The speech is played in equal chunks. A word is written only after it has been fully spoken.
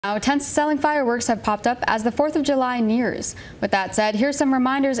Now, tents selling fireworks have popped up as the 4th of July nears. With that said, here's some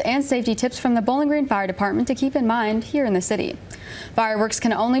reminders and safety tips from the Bowling Green Fire Department to keep in mind here in the city. Fireworks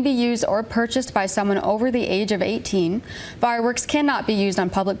can only be used or purchased by someone over the age of 18. Fireworks cannot be used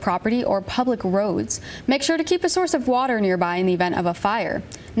on public property or public roads. Make sure to keep a source of water nearby in the event of a fire.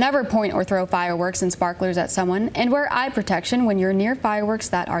 Never point or throw fireworks and sparklers at someone, and wear eye protection when you're near fireworks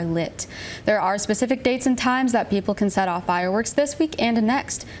that are lit. There are specific dates and times that people can set off fireworks this week and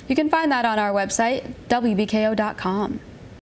next. You can find that on our website, wbko.com.